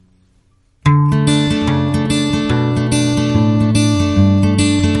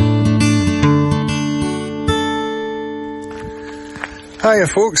Hiya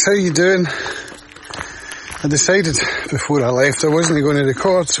folks, how you doing? I decided before I left I wasn't going to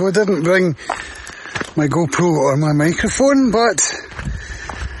record, so I didn't bring my GoPro or my microphone, but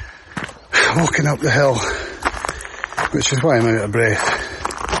walking up the hill, which is why I'm out of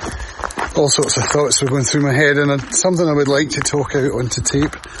breath. All sorts of thoughts were going through my head, and something I would like to talk out onto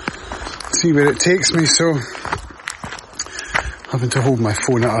tape, see where it takes me, so having to hold my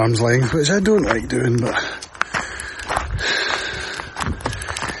phone at arm's length, which I don't like doing, but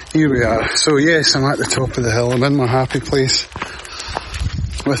here we are. So yes, I'm at the top of the hill. I'm in my happy place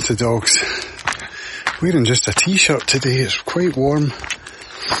with the dogs. Wearing just a t-shirt today. It's quite warm.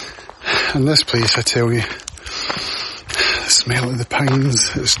 And this place, I tell you, the smell of the pines,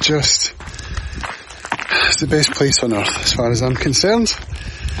 it's the best place on earth as far as I'm concerned.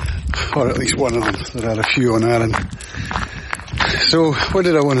 Or at least one of them. There are a few on Arran. So, what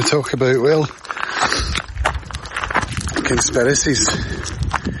did I want to talk about? Well, conspiracies.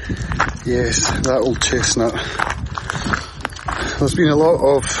 Yes, that old chestnut. There's been a lot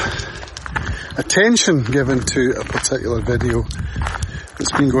of attention given to a particular video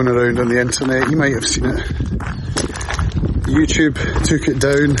that's been going around on the internet. You might have seen it. YouTube took it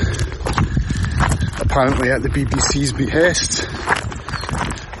down, apparently at the BBC's behest,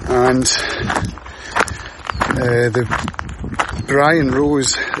 and Brian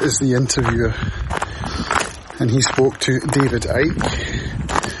Rose is the interviewer, and he spoke to David Icke.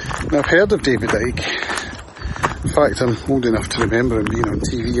 Now, I've heard of David Icke. In fact, I'm old enough to remember him being on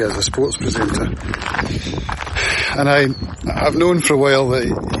TV as a sports presenter. And I've known for a while that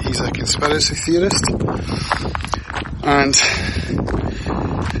he's a conspiracy theorist. And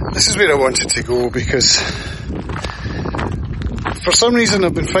this is where I wanted to go, because for some reason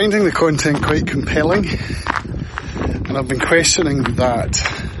I've been finding the content quite compelling. And I've been questioning that.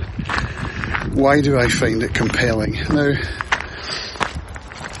 Why do I find it compelling? Now,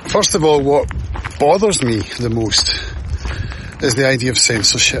 first of all, what bothers me the most is the idea of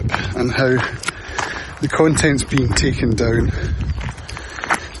censorship and how the content's being taken down.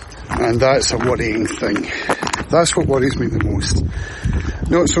 And that's a worrying thing. That's what worries me the most.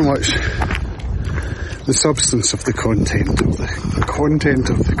 Not so much the substance of the content, or the content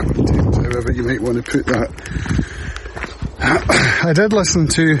of the content, however you might want to put that. I did listen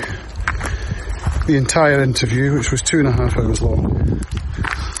to the entire interview, which was 2.5 hours long.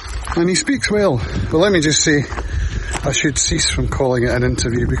 And he speaks well. But let me just say, I should cease from calling it an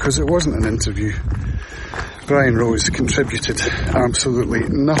interview, because it wasn't an interview. Brian Rose contributed absolutely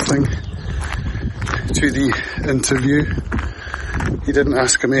nothing to the interview. He didn't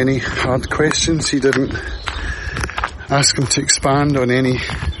ask him any hard questions. He didn't ask him to expand on any.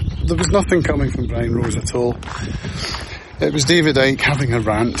 There was nothing coming from Brian Rose at all. It was David Icke having a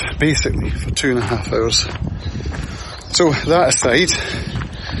rant, basically, for 2.5 hours. So, that aside,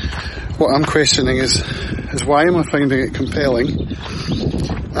 what I'm questioning is why am I finding it compelling?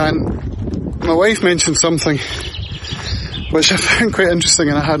 And my wife mentioned something which I found quite interesting,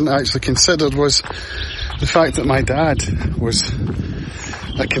 and I hadn't actually considered, was the fact that my dad was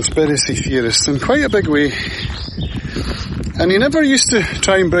a conspiracy theorist in quite a big way. And he never used to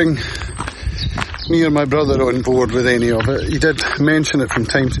try and bring me or my brother on board with any of it. He did mention it from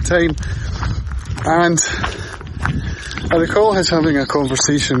time to time. And I recall his having a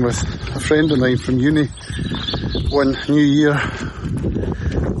conversation with a friend of mine from uni one New Year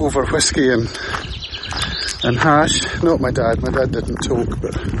over whiskey and hash. Not my dad. My dad didn't talk,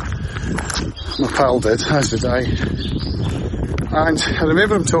 but my pal did, as did I. And I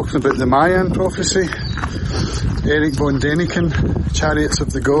remember him talking about the Mayan prophecy, Eric von Däniken, Chariots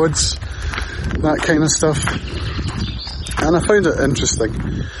of the Gods, that kind of stuff. And I found it interesting,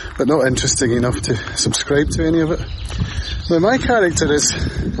 but not interesting enough to subscribe to any of it. Now, my character is,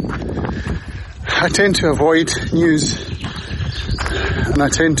 I tend to avoid news, and I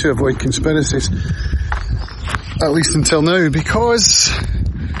tend to avoid conspiracies, at least until now, because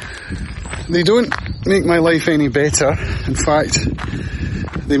they don't make my life any better. In fact,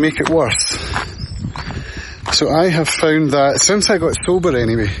 they make it worse. So I have found that since I got sober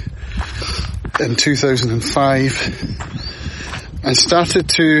anyway, in 2005, and started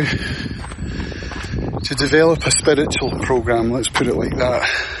to develop a spiritual program, let's put it like that,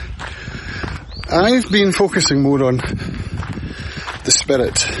 I've been focusing more on the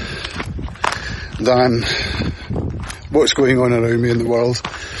spirit than what's going on around me in the world.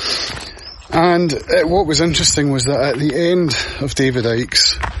 And what was interesting was that at the end of David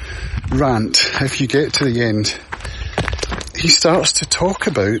Icke's rant, if you get to the end, he starts to talk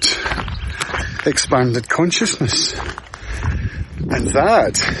about expanded consciousness. And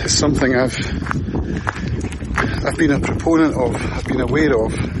that is something I've I've been a proponent of, I've been aware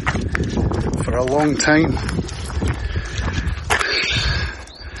of for a long time.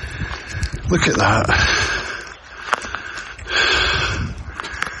 Look at that.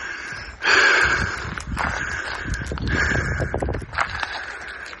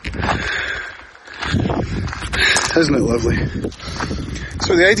 Isn't it lovely?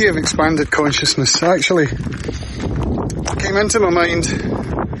 So the idea of expanded consciousness actually came into my mind,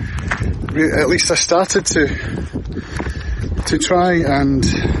 at least I started to try and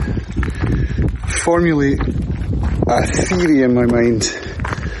formulate a theory in my mind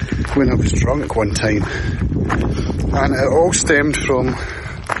when I was drunk one time. And it all stemmed from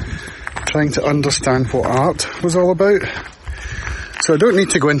trying to understand what art was all about. So I don't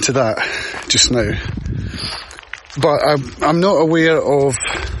need to go into that just now. But I'm not aware of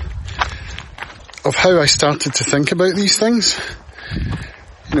how I started to think about these things.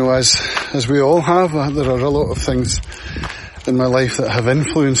 You know, as we all have, there are a lot of things in my life that have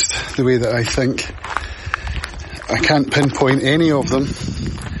influenced the way that I think. I can't pinpoint any of them.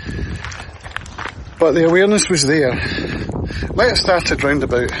 But the awareness was there. It might have started round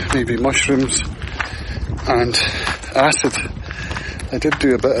about maybe mushrooms and acid. I did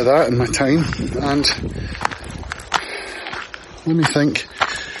do a bit of that in my time, and let me think.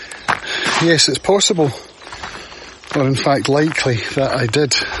 Yes, it's possible, or in fact likely, that I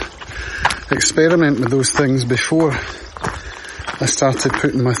did experiment with those things before I started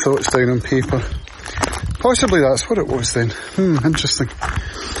putting my thoughts down on paper. Possibly that's what it was then. Interesting.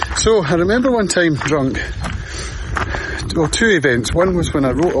 So, I remember one time drunk, well, two events. One was when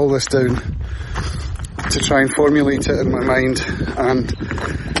I wrote all this down to try and formulate it in my mind, and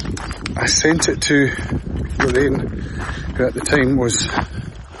I sent it to Lorraine, who at the time was,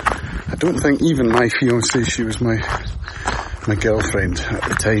 I don't think even my fiancée, she was my girlfriend at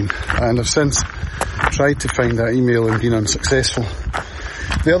the time, and I've since tried to find that email and been unsuccessful.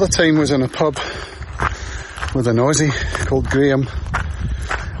 The other time was in a pub with an Aussie called Graham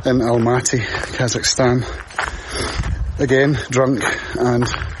in Almaty, Kazakhstan. Again, drunk, and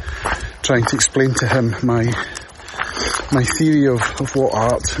trying to explain to him my theory of what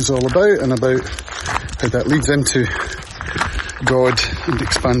art is all about, and about how that leads into God and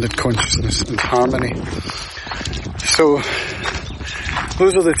expanded consciousness and harmony. So,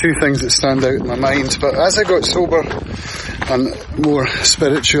 those are the two things that stand out in my mind. But as I got sober and more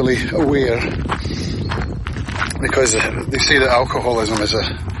spiritually aware, because they say that alcoholism is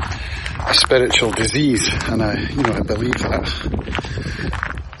a spiritual disease, and I believe that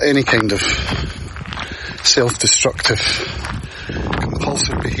any kind of self-destructive,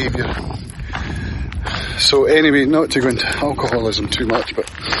 compulsive behaviour. So anyway, not to go into alcoholism too much, but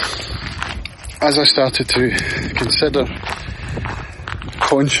as I started to consider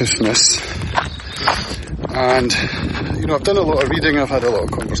consciousness, and I've done a lot of reading, I've had a lot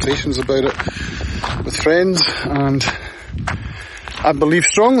of conversations about it with friends, and I believe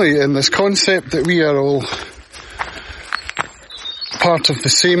strongly in this concept that we are all part of the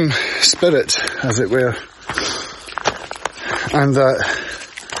same spirit, as it were, and that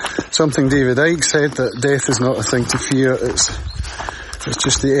something David Icke said, that death is not a thing to fear, it's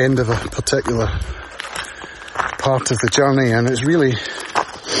just the end of a particular part of the journey, and it's really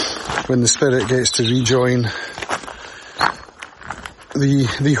when the spirit gets to rejoin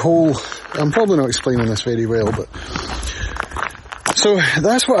the whole. I'm probably not explaining this very well, but so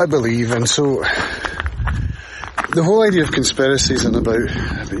that's what I believe. And so the whole idea of conspiracies and about,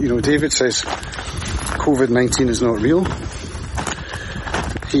 David says COVID-19 is not real.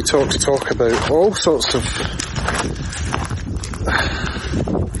 He talk about all sorts of,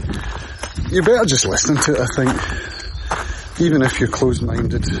 you better just listen to it, I think, even if you're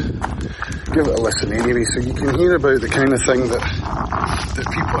closed-minded. Give it a listen anyway, so you can hear about the kind of thing that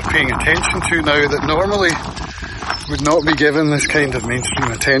people are paying attention to now that normally would not be given this kind of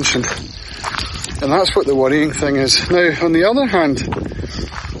mainstream attention. And that's what the worrying thing is. Now, on the other hand,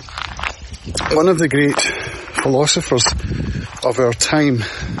 one of the great philosophers of our time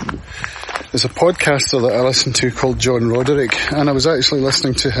is a podcaster that I listen to called John Roderick, and I was actually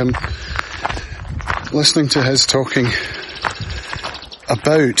listening to his talking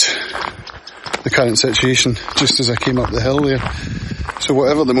about the current situation just as I came up the hill there. So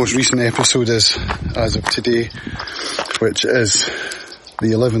whatever the most recent episode is as of today, which is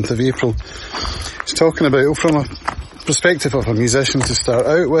the 11th of April, he's talking about, from a perspective of a musician to start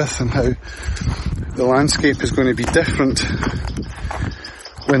out with, and how the landscape is going to be different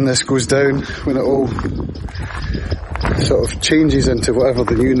when this goes down, when it all sort of changes into whatever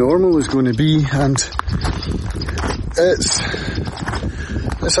the new normal is going to be. And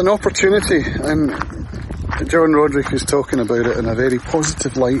it's an opportunity, and John Roderick is talking about it in a very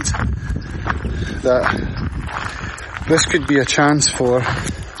positive light, that this could be a chance for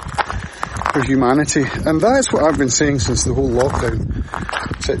humanity. And that's what I've been saying since the whole lockdown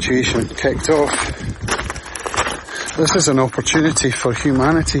situation kicked off. This is an opportunity for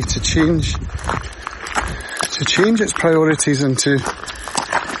humanity to change its priorities and to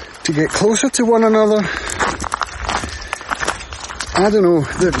get closer to one another. I don't know,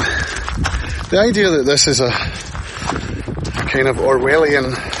 the idea that this is a kind of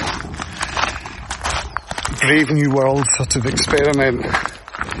Orwellian Brave New World sort of experiment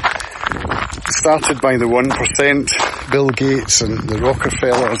started by the 1%, Bill Gates and the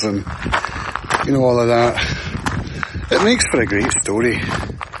Rockefellers and, you know, all of that. It makes for a great story.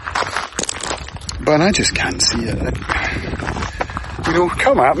 But I just can't see it. You know,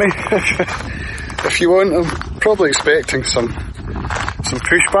 come at me if you want. I'm probably expecting some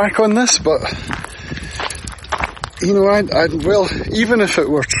pushback on this, but you know, well, even if it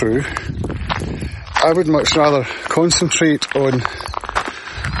were true, I would much rather concentrate on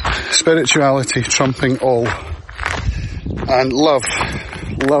spirituality trumping all, and love,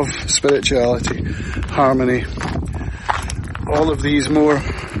 spirituality, harmony, all of these more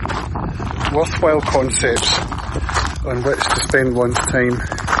worthwhile concepts on which to spend one's time,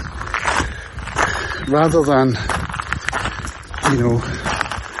 rather than, you know,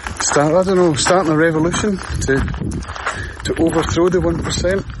 starting a revolution to overthrow the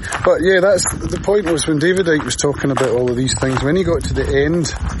 1%. But yeah, that's the point. Was when David Icke was talking about all of these things, when he got to the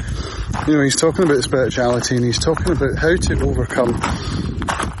end, you know, he's talking about spirituality and he's talking about how to overcome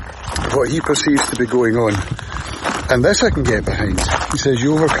what he perceives to be going on. And this I can get behind. He says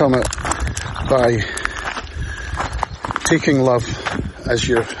you overcome it by taking love as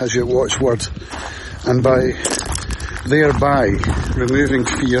your watchword, and by thereby removing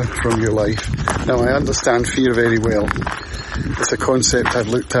fear from your life. Now, I understand fear very well. It's a concept I've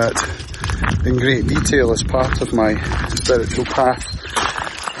looked at in great detail as part of my spiritual path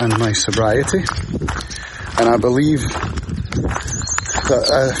and my sobriety. And I believe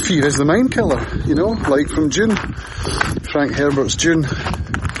that fear is the mind killer, you know, like from Dune, Frank Herbert's Dune.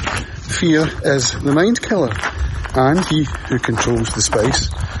 Fear is the mind killer. And he who controls the space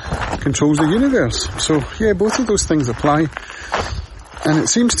controls the universe. So, yeah, both of those things apply. And it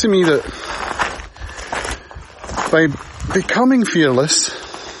seems to me that by becoming fearless,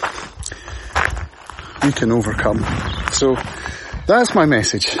 we can overcome. So, that's my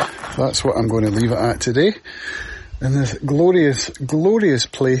message. That's what I'm going to leave it at today. In this glorious, glorious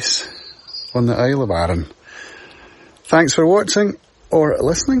place on the Isle of Arran. Thanks for watching, or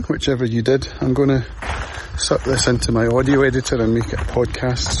listening, whichever you did. I'm going to suck this into my audio editor and make it a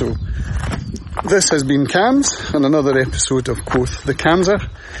podcast. So this has been Cams, and another episode of Quoth the Camser.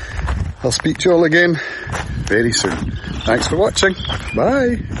 I'll speak to you all again very soon. Thanks for watching.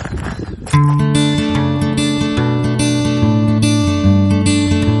 Bye.